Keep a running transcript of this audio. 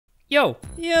Yo!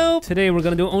 Yo! Today we're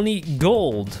gonna do only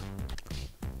gold.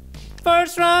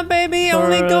 First round, baby!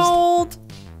 Only gold!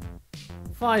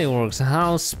 Fireworks,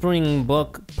 house, spring,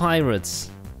 book,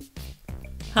 pirates.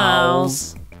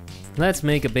 House. Let's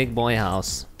make a big boy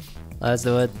house. Let's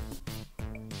do it.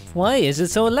 Why is it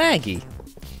so laggy?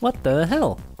 What the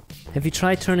hell? Have you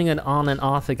tried turning it on and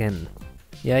off again?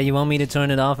 Yeah, you want me to turn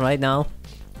it off right now?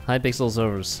 High pixel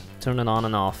servers, turn it on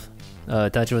and off. I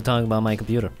thought you were talking about my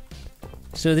computer.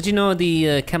 So did you know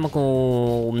the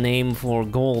chemical name for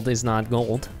gold is not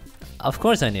gold? Of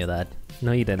course I knew that.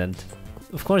 No, you didn't.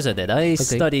 Of course I did. I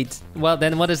studied... Well,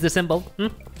 then what is the symbol?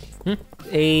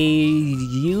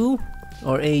 A-U?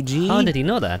 Or A-G? How did he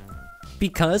know that?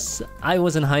 Because I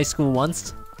was in high school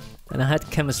once, and I had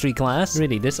chemistry class.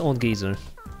 Really, this old geezer?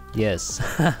 Yes.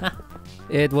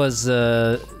 It was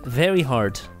very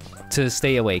hard to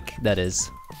stay awake, that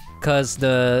is. Because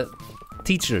the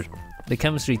teacher, the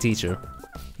chemistry teacher,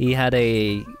 he had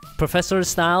a professor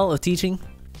style of teaching.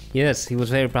 Yes, he was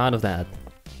very proud of that.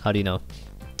 How do you know?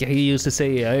 He used to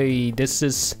say, hey, this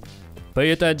is...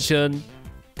 Pay attention.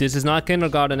 This is not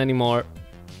kindergarten anymore.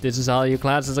 This is how your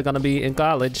classes are gonna be in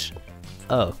college.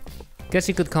 Oh. Guess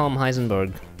you could call him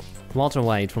Heisenberg. Walter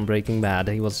White from Breaking Bad.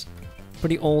 He was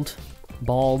pretty old,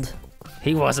 bald.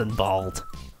 He wasn't bald.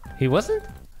 He wasn't?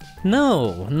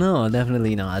 No, no,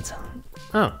 definitely not.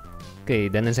 Oh. Okay,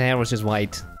 then his hair was just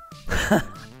white.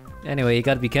 Anyway, you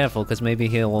gotta be careful, because maybe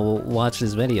he'll watch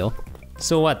this video.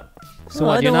 So what? So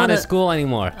Well, what? You're not at school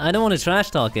anymore. I don't want to trash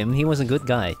talk him. He was a good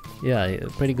guy. Yeah, a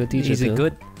pretty good teacher. He's too.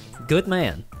 a good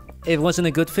man. It wasn't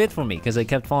a good fit for me because I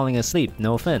kept falling asleep.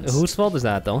 No offense. Whose fault is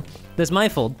that, though? That's my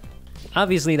fault.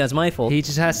 Obviously, that's my fault. He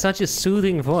just has such a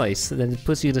soothing voice that it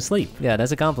puts you to sleep. Yeah,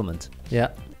 that's a compliment. Yeah.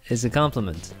 It's a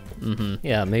compliment.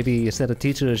 Yeah, maybe instead of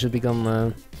teacher, it should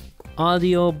become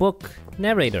audiobook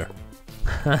narrator.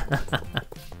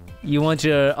 You want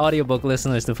your audiobook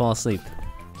listeners to fall asleep.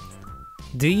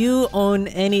 Do you own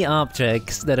any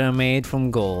objects that are made from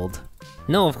gold?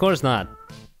 No, of course not.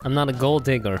 I'm not a gold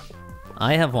digger.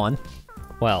 I have one.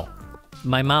 Well,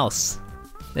 my mouse.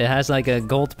 It has like a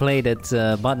gold-plated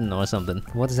button or something.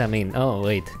 What does that mean? Oh,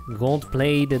 wait.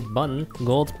 Gold-plated button?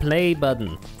 Gold play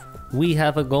button. We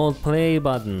have a gold play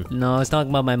button. No, I was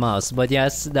talking about my mouse. But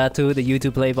yes, that too, the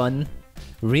YouTube play button.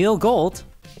 Real gold.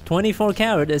 24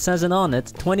 karat, it says it on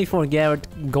it. 24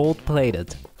 karat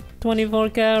gold-plated. 24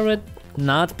 karat.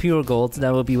 Not pure gold,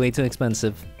 that would be way too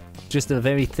expensive. Just a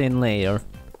very thin layer.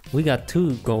 We got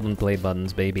two golden play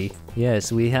buttons, baby.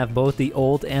 Yes, we have both the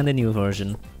old and the new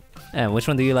version. And which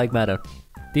one do you like better?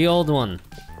 The old one.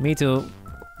 Me too.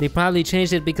 They probably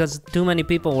changed it because too many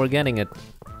people were getting it.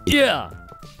 Yeah!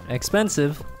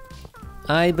 Expensive.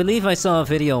 I believe I saw a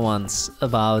video once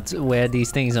about where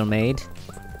these things are made.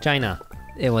 China.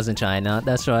 It was in China,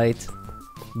 that's right.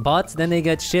 But then they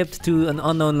get shipped to an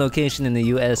unknown location in the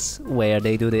US where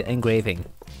they do the engraving.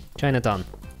 Chinatown.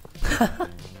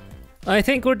 I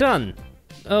think we're done.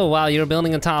 Oh wow, you're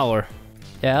building a tower.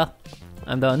 Yeah,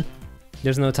 I'm done.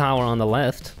 There's no tower on the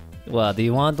left. Well, do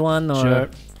you want one or...? Sure.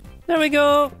 There we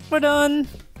go, we're done.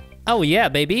 Oh yeah,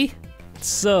 baby.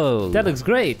 So... That looks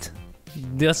great.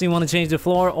 Does you want to change the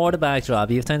floor or the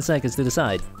backdrop? You have 10 seconds to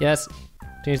decide. Yes.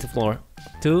 Change the floor.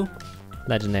 2.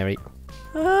 Legendary.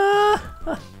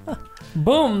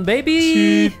 Boom,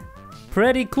 baby!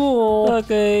 Pretty cool.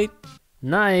 Okay.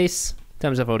 Nice.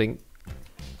 Time's up voting.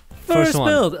 First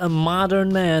build, a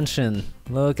modern mansion.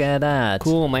 Look at that.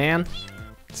 Cool, man.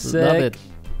 Sick. Love it.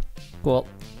 Cool.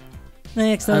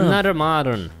 Next up. Another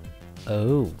modern.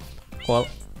 Oh. Cool.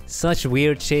 Such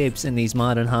weird shapes in these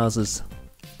modern houses.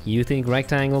 You think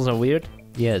rectangles are weird?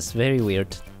 Yes, very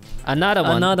weird. Another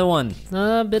one. Another one.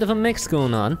 A bit of a mix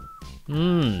going on.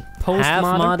 Postmodern. Half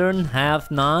modern,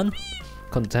 half non.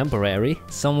 Contemporary.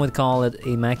 Some would call it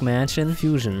a Mac mansion.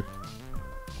 Fusion.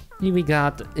 Here we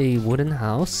got a wooden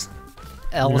house.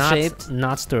 L-shaped.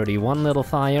 Not sturdy. One little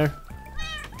fire.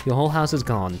 Your whole house is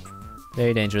gone.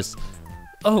 Very dangerous.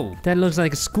 Oh, that looks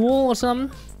like a school or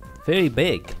something. Very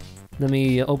big. Let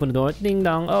me open the door. Ding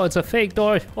dong. Oh, it's a fake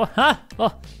door. Oh, ha!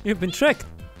 Oh, you've been tricked.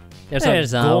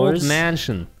 There's a gold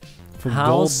mansion for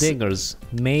gold diggers.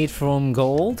 Made from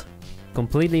gold?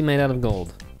 Completely made out of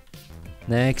gold.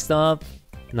 Next up,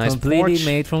 nice completely porch.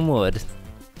 made from wood.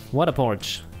 What a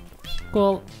porch.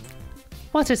 Cool.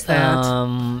 What is that?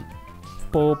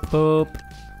 Boop boop.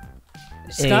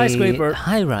 Skyscraper.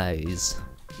 High rise.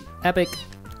 Epic.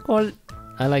 Cool.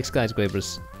 I like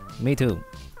skyscrapers. Me too.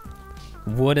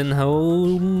 Wooden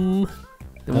home.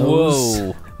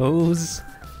 Whoa. Hose.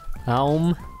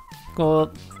 Home.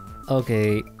 Cool.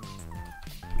 Okay.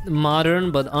 Modern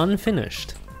but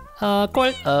unfinished.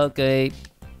 Cool. Okay.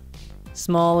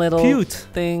 Small little Cute.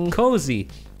 thing. Cozy.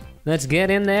 Let's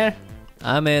get in there.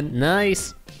 I'm in.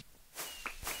 Nice.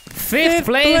 Fifth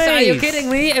place? Are you kidding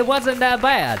me? It wasn't that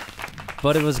bad.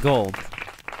 But it was gold.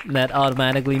 That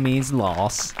automatically means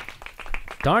loss.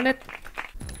 Darn it.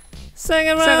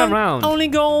 Second round. Only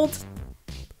gold.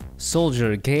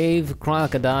 Soldier, cave,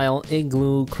 crocodile,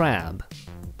 igloo, crab.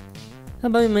 How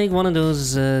about you make one of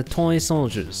those toy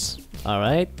soldiers?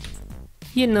 Alright.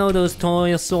 You know those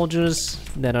toy soldiers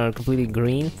that are completely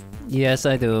green? Yes,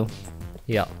 I do.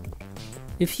 Yeah.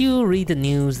 If you read the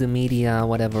news, the media,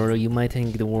 whatever, you might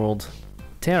think the world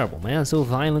terrible, man. So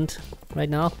violent right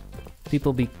now.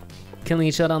 People be killing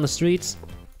each other on the streets.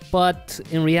 But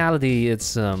in reality,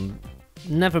 it's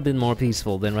never been more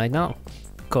peaceful than right now.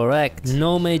 Correct.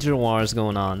 No major wars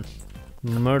going on.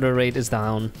 Murder rate is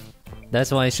down.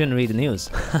 That's why I shouldn't read the news.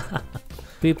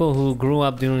 People who grew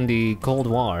up during the Cold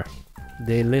War,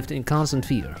 they lived in constant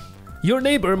fear. Your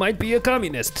neighbor might be a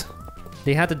communist.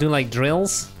 They had to do like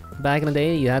drills back in the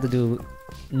day. You had to do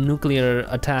nuclear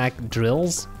attack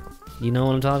drills. You know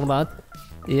what I'm talking about?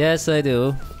 Yes, I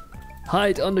do.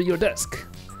 Hide under your desk.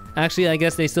 Actually, I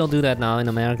guess they still do that now in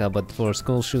America, but for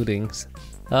school shootings.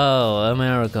 Oh,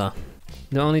 America.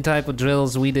 The only type of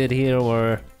drills we did here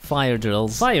were Fire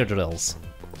drills. fire drills.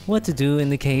 What to do in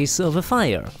the case of a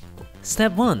fire.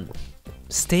 Step 1.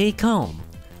 Stay calm.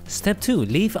 Step 2.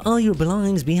 Leave all your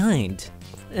belongings behind.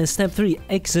 And step 3.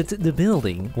 Exit the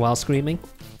building. While screaming.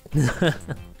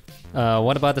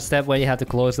 What about the step where you have to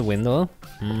close the window?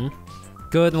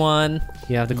 Good one.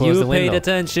 You have to close the You window. paid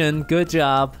attention. Good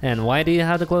job. And why do you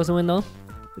have to close the window?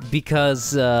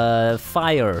 Because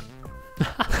fire.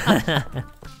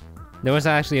 There was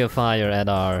actually a fire at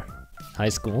our high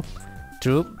school.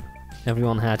 True.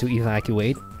 Everyone had to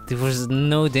evacuate. There was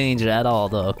no danger at all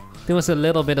though. There was a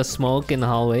little bit of smoke in the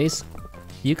hallways.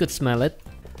 You could smell it.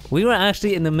 We were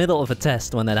actually in the middle of a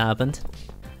test when that happened.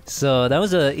 So that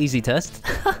was an easy test.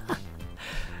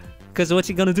 Cause what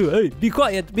you gonna do? Hey, be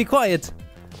quiet, be quiet.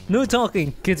 No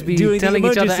talking. Kids be During the telling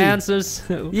each other emergency. answers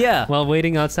Yeah. while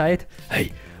waiting outside.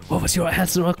 Hey, what was your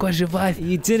answer on question 5?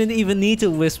 You didn't even need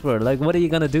to whisper. Like, what are you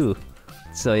gonna do?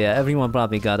 So yeah, everyone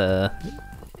probably got a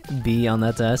B on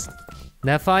that test.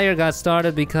 That fire got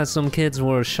started because some kids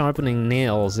were sharpening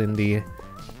nails in the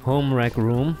home rec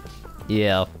room.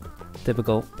 Yeah,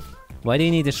 typical. Why do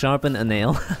you need to sharpen a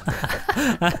nail?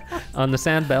 On the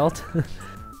sand belt.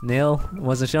 Nail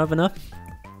wasn't sharp enough?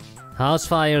 House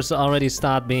fires already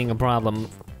stopped being a problem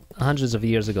hundreds of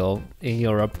years ago in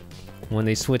Europe when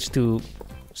they switched to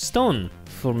stone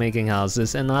for making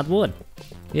houses and not wood.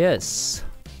 Yes.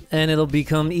 And it'll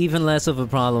become even less of a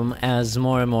problem as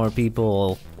more and more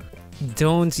people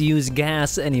don't use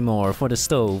gas anymore for the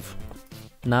stove.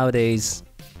 Nowadays,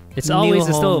 It's always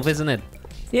the new stove, homes- isn't it?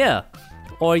 Yeah.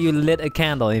 Or you lit a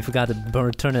candle and you forgot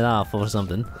to turn it off or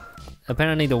something.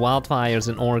 Apparently the wildfires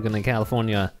in Oregon and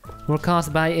California were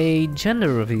caused by a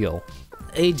gender reveal.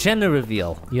 A gender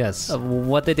reveal. Yes.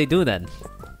 What did they do then?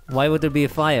 Why would there be a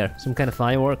fire? Some kind of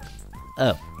firework.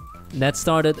 Oh. That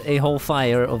started a whole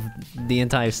fire of the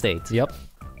entire state. Yep.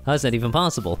 How's that even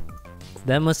possible?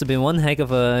 That must have been one heck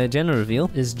of a gender reveal.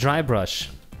 Is dry brush.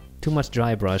 Too much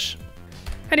dry brush.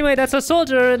 Anyway, that's a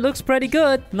soldier. It looks pretty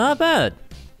good. Not bad.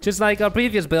 Just like our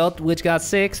previous build, which got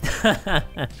 6th.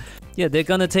 Yeah, they're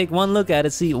gonna take one look at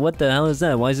it, see what the hell is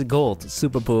that? Why is it gold?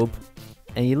 Super poop.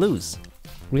 And you lose.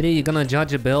 Really, you're gonna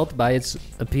judge a build by its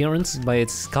appearance? By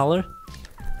its color?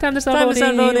 Time to start Time to voting.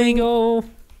 start voting. Here we go.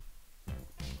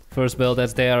 First build,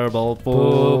 that's terrible.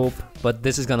 Poop. Poop. But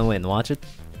this is gonna win, watch it.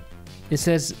 It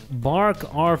says bark,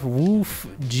 arf, woof,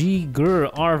 g, gur,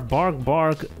 arf, bark,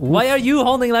 bark. Woof. Why are you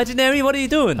holding legendary? What are you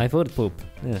doing? I voted poop.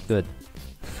 Yeah, good.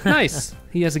 Nice.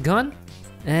 He has a gun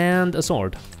and a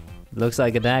sword. Looks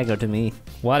like a dagger to me.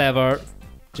 Whatever.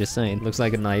 Just saying. Looks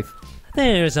like a knife.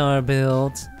 There's our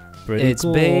build. Pretty It's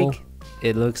cool. big.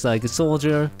 It looks like a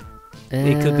soldier.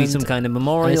 It could be some And kind of I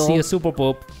memorial. see a super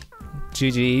poop.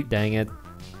 GG. Dang it.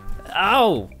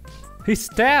 Ow! He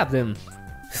stabbed him.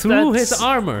 Through his That's-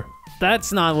 armor.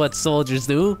 That's not what soldiers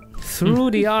do.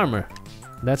 Through the armor.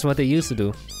 That's what they used to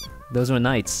do. Those were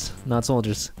knights, not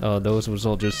soldiers. Oh, those were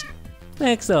soldiers.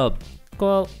 Next up.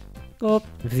 Cool.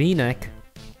 V-neck.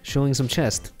 Showing some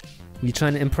chest. You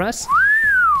trying to impress?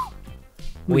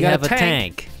 We got have a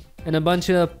tank. and a bunch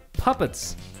of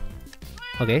puppets.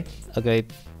 Okay. Okay.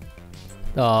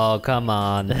 Oh, come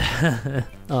on.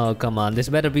 Oh, come on. This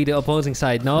better be the opposing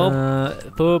side. No.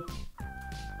 Poop.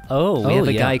 Oh, we Oh, have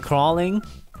a yeah. guy crawling.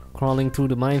 Crawling through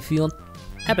the minefield.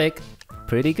 Epic.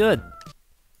 Pretty good.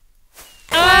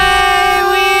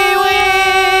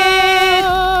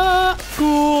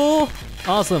 Cool.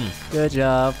 Awesome. Good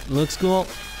job. Looks cool.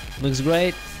 Looks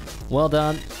great. Well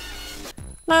done.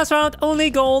 Last round, only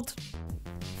gold.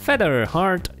 Feather,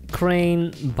 heart,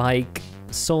 crane, bike,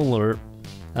 solar.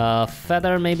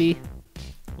 Feather maybe?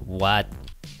 What?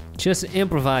 Just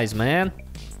improvise, man.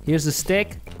 Here's a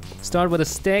stick. Start with a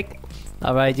stick.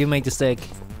 Alright, you make the stick.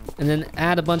 And then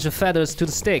add a bunch of feathers to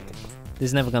the stick. This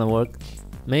is never gonna work.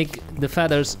 Make the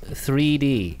feathers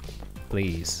 3D,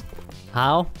 please.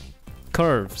 How?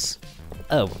 Curves.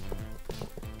 Oh.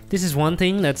 This is one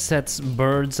thing that sets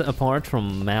birds apart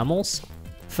from mammals.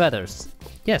 Feathers.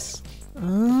 Yes.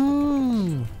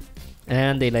 Oh.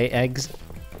 And they lay eggs.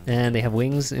 And they have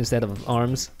wings instead of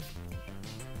arms.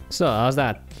 So, how's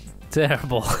that?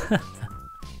 Terrible.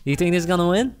 You think this is gonna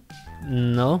win?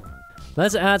 No.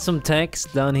 Let's add some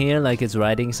text down here like it's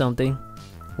writing something.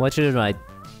 What should it write?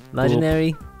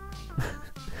 Legendary?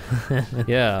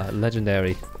 Yeah,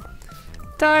 legendary.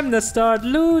 Time to start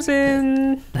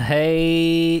losing.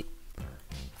 Hey.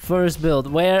 First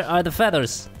build. Where are the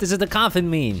feathers? This is the coffin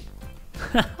meme.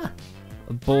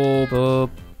 Boop. Boop.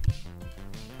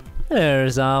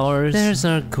 There's ours. There's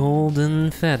our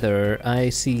golden feather. I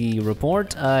see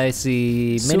report. I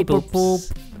see mini Super poops.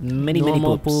 poop. Mini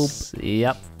Normal poops.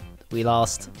 Yep. We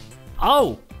lost.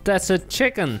 Oh, that's a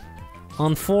chicken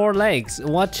on 4 legs.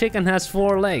 What chicken has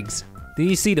 4 legs? Do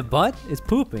you see the butt? It's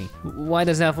pooping. Why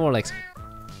does it have 4 legs?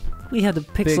 We have the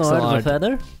pixel, Pixel art of a art.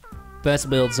 feather. Best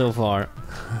build so far.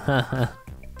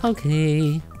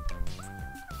 Okay.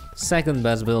 Second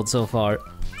best build so far.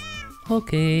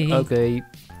 Okay. Okay.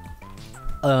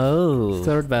 Oh.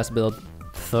 Third best build.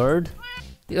 Third?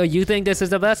 You think this is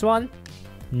the best one?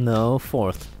 No,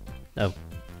 fourth. Oh.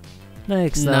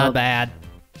 Next Not up. bad.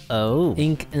 Oh.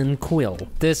 Ink and quill.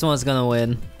 This one's gonna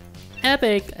win.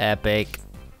 Epic. Epic.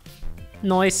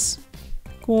 Nice.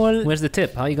 Cool. Where's the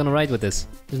tip? How are you gonna write with this?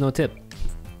 There's no tip.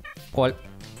 Cool.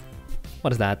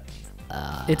 What is that?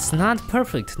 It's not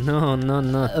perfect. No, no,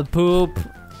 no. A poop.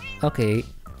 Okay.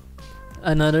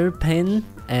 Another pen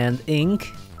and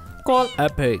ink. Cool.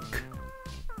 Epic.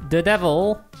 The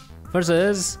devil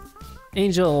versus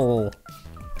angel.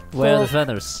 Where are Cool. the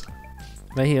feathers?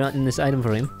 Right here in this item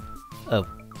frame. Oh.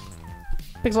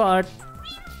 Pixel art.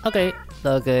 Okay.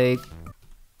 Okay.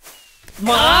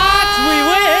 What? We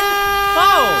win?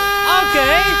 Oh,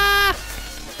 okay.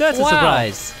 That's a Wow.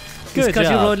 surprise. Good Because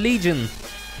you job. wrote Legion.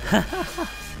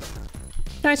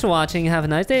 Thanks for watching. Have a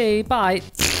nice day. Bye.